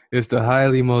the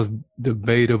highly most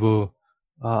debatable,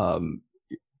 word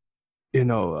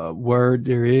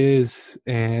there is,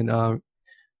 and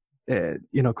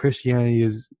Christianity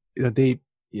is, they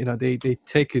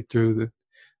take it through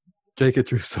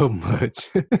so much,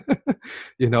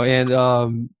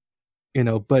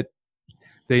 but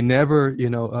they never,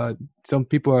 some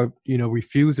people are,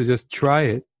 refuse to just try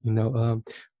it,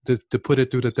 to put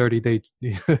it through the 30-day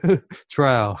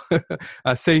trial.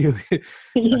 I say at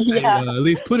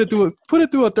least put it through a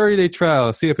 30-day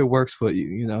trial, see if it works for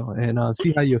you, and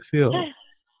see how you feel.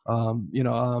 Because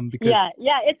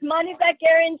it's money back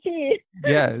guarantee.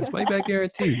 Yeah, it's money back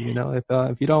guarantee.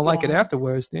 If you don't like it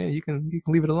afterwards, then you can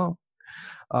leave it alone.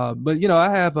 But I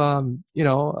have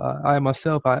I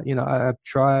myself I've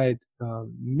tried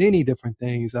many different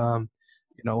things.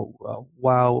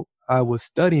 While I was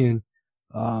studying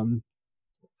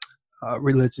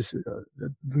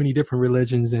many different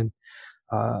religions and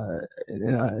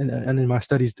in my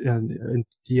studies in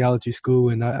theology school,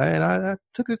 and I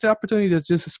took the opportunity to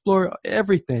just explore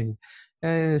everything,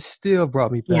 and it still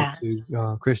brought me back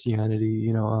to Christianity.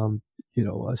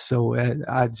 So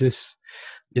I just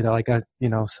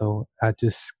so I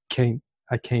just can't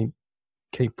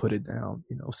put it down.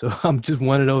 So I'm just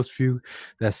one of those few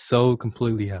that's so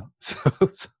completely out.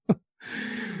 That's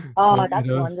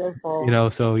wonderful.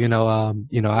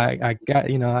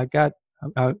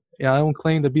 I don't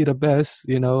claim to be the best,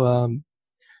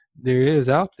 there is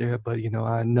out there, but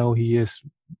I know he is,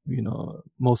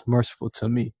 most merciful to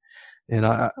me, and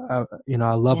I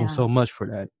love him so much for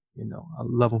that. I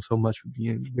love him so much for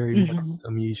being very merciful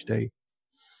to me each day.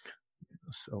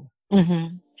 So.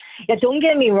 Mm-hmm. Yeah, don't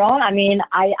get me wrong. I mean,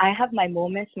 I have my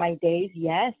moments, my days.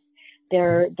 Yes,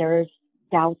 there's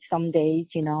doubt some days.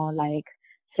 Like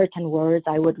certain words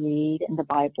I would read in the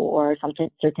Bible or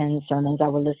certain sermons I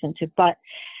would listen to, but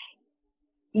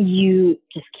you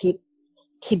just keep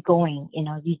going.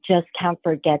 You just can't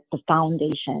forget the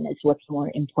foundation is what's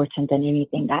more important than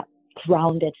anything. That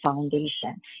grounded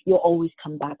foundation. You'll always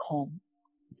come back home,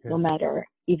 no matter,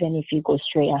 even if you go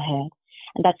straight ahead.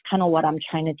 And that's kind of what I'm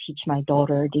trying to teach my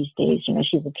daughter these days.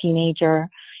 She's a teenager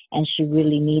and she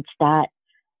really needs that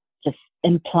just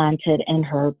implanted in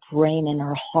her brain, in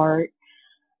her heart,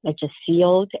 like just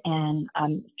sealed. And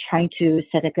I'm trying to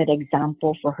set a good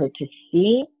example for her to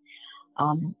see.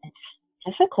 It's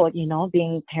difficult,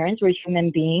 being parents, we're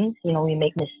human beings, we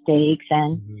make mistakes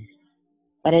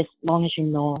but as long as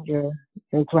your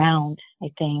ground, I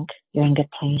think you're in a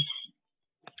good place.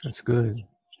 That's good.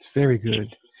 It's very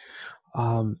good.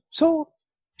 So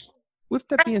with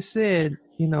that being said,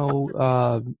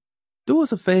 do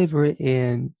us a favor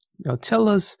and tell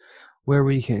us where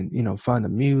we can, find the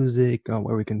music,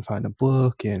 where we can find the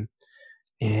book and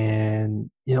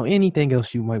anything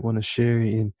else you might want to share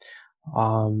and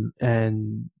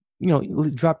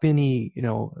drop any,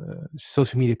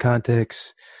 social media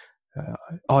contacts,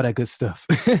 all that good stuff.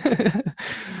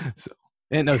 So,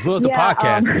 and as well as the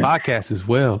podcast as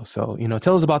well. So,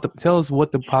 tell us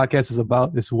what the podcast is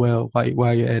about as well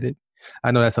while you're at it.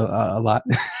 I know that's a lot.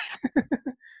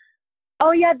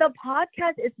 Oh yeah, the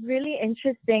podcast is really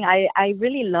interesting. I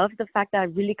really love the fact that I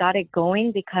really got it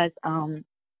going because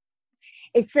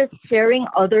it's just sharing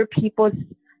other people's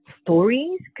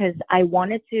stories, because I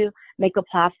wanted to make a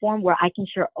platform where I can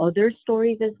share other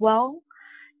stories as well.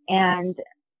 And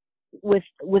with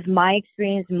my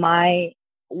experience, my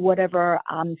whatever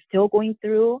I'm still going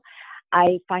through,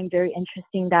 I find very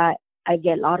interesting that I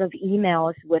get a lot of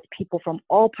emails with people from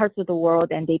all parts of the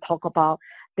world, and they talk about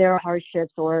their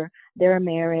hardships or their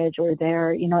marriage or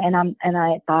their, and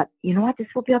I thought, this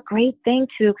will be a great thing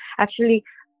to actually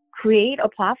create a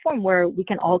platform where we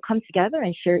can all come together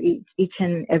and share each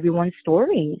and everyone's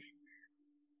stories,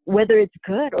 whether it's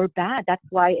good or bad. That's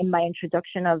why in my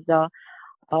introduction of the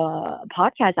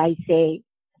podcast, I say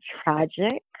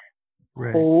tragic,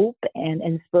 hope, and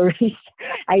inspiration.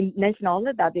 I mention all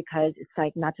of that because it's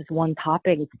like not just one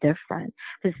topic, it's different.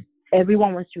 Because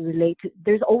everyone wants to relate to,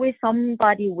 there's always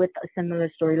somebody with a similar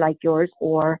story like yours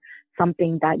or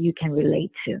something that you can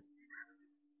relate to.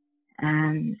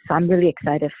 And so I'm really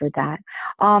excited for that.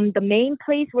 The main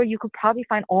place where you could probably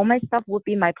find all my stuff would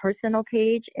be my personal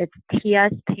page. It's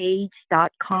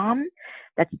tiaspage.com.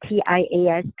 That's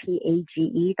TIASPAGE.com.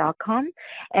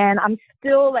 And I'm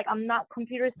still I'm not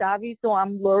computer savvy, so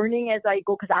I'm learning as I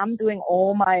go because I'm doing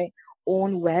all my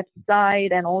own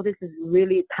website, and all this is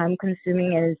really time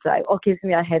consuming, and it's like, gives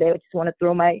me a headache. I just want to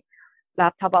throw my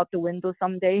laptop out the window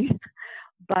some days.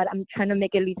 But I'm trying to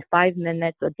make at least 5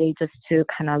 minutes a day just to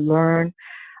kind of learn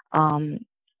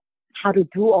how to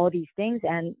do all these things.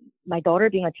 And my daughter,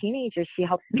 being a teenager, she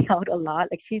helps me out a lot.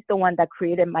 Like, she's the one that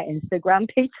created my Instagram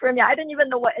page for me. I didn't even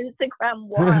know what Instagram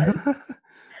was.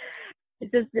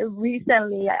 It's just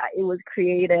recently it was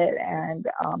created, and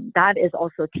that is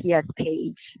also TS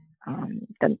Page.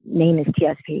 The name is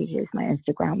TS Page, is my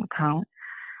Instagram account.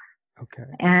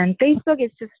 Okay. And Facebook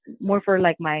is just more for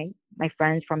my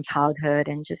friends from childhood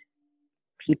and just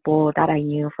people that I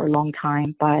knew for a long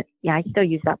time. But yeah, I still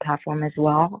use that platform as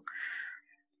well.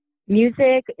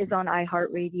 Music is on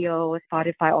iHeartRadio,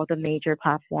 Spotify, all the major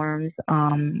platforms.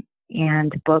 And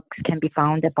books can be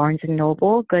found at Barnes &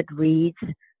 Noble,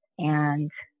 Goodreads,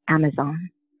 and Amazon.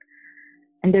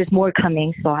 there's more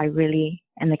coming. So I really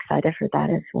am excited for that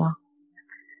as well.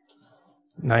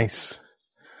 Nice.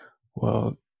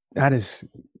 Well, that is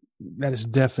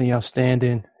definitely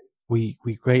outstanding. We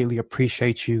greatly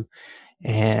appreciate you,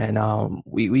 and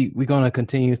we're going to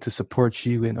continue to support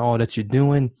you in all that you're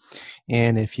doing.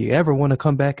 And if you ever want to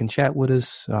come back and chat with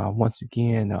us, once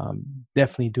again,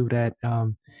 definitely do that.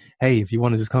 Hey, if you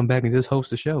want to just come back and just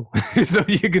host the show, so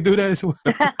you can do that as well.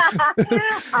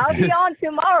 I'll be on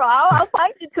tomorrow. I'll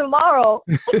find you tomorrow.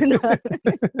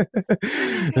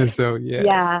 So yeah.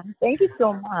 Yeah. Thank you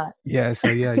so much. Yeah. So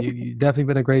yeah, you definitely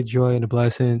been a great joy and a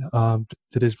blessing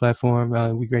to this platform.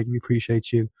 We greatly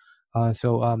appreciate you.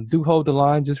 So do hold the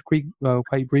line just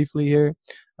quite briefly here.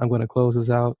 I'm going to close this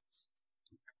out.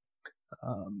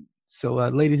 So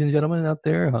ladies and gentlemen out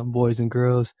there, boys and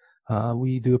girls,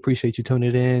 we do appreciate you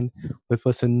tuning in with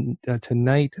us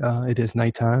tonight. It is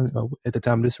nighttime at the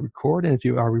time of this recording. If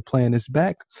you are replaying this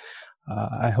back,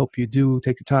 I hope you do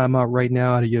take the time out right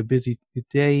now out of your busy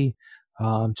day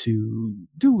to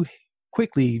do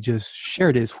quickly just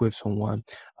share this with someone.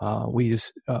 We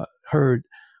just heard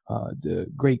the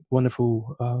great,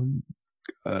 wonderful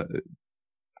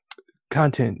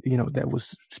content, that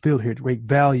was spilled here, great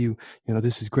value.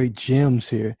 This is great gems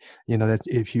here, that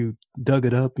if you dug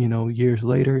it up, years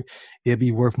later, it'd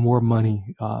be worth more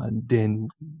money than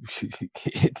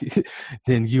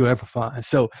you ever find.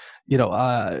 So,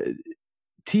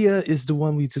 Tia is the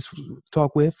one we just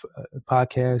talked with,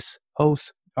 podcast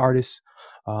host, artist,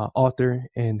 author,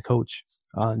 and coach.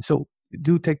 So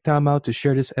do take time out to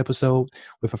share this episode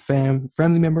with a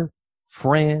family member,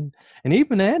 friend, and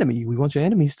even an enemy. We want your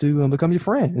enemies to become your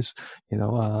friends.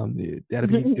 That'll be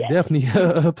definitely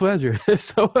a pleasure.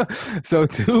 So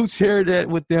do share that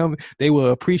with them. They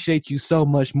will appreciate you so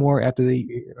much more after they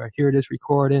hear this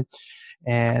recording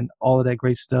and all of that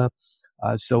great stuff.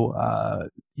 So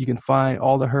you can find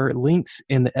all of her links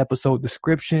in the episode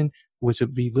description, which will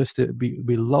be listed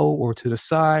below or to the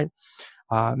side.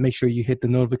 Make sure you hit the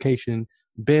notification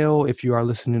bell if you are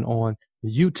listening on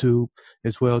YouTube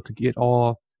as well to get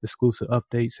all exclusive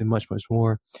updates and much, much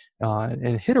more.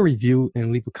 And hit a review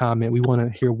and leave a comment. We want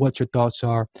to hear what your thoughts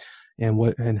are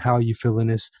and how you feeling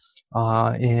this.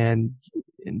 And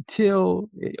until,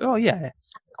 of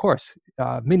course,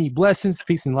 many blessings,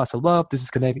 peace, and lots of love. This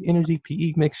is Kinetic Energy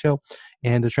PE Mix Show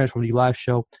and the Transform You Live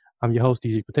Show. I'm your host,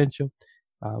 DJ Potential.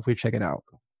 We're checking out.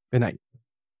 Good night.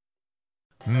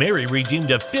 Mary redeemed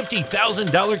a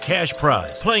 $50,000 cash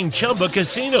prize playing Chumba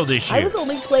Casino this year. I was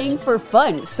only playing for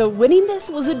fun, so winning this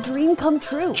was a dream come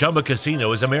true. Chumba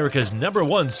Casino is America's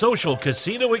 #1 social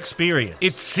casino experience.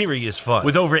 It's serious fun.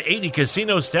 With over 80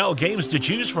 casino-style games to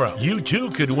choose from, you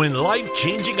too could win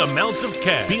life-changing amounts of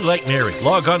cash. Be like Mary.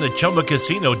 Log on to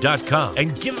ChumbaCasino.com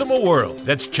and give them a whirl.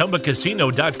 That's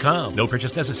ChumbaCasino.com. No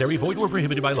purchase necessary. Void or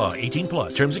prohibited by law.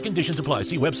 18+. Terms and conditions apply.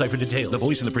 See website for details. The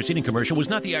voice in the preceding commercial was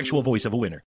not the actual voice of a winner.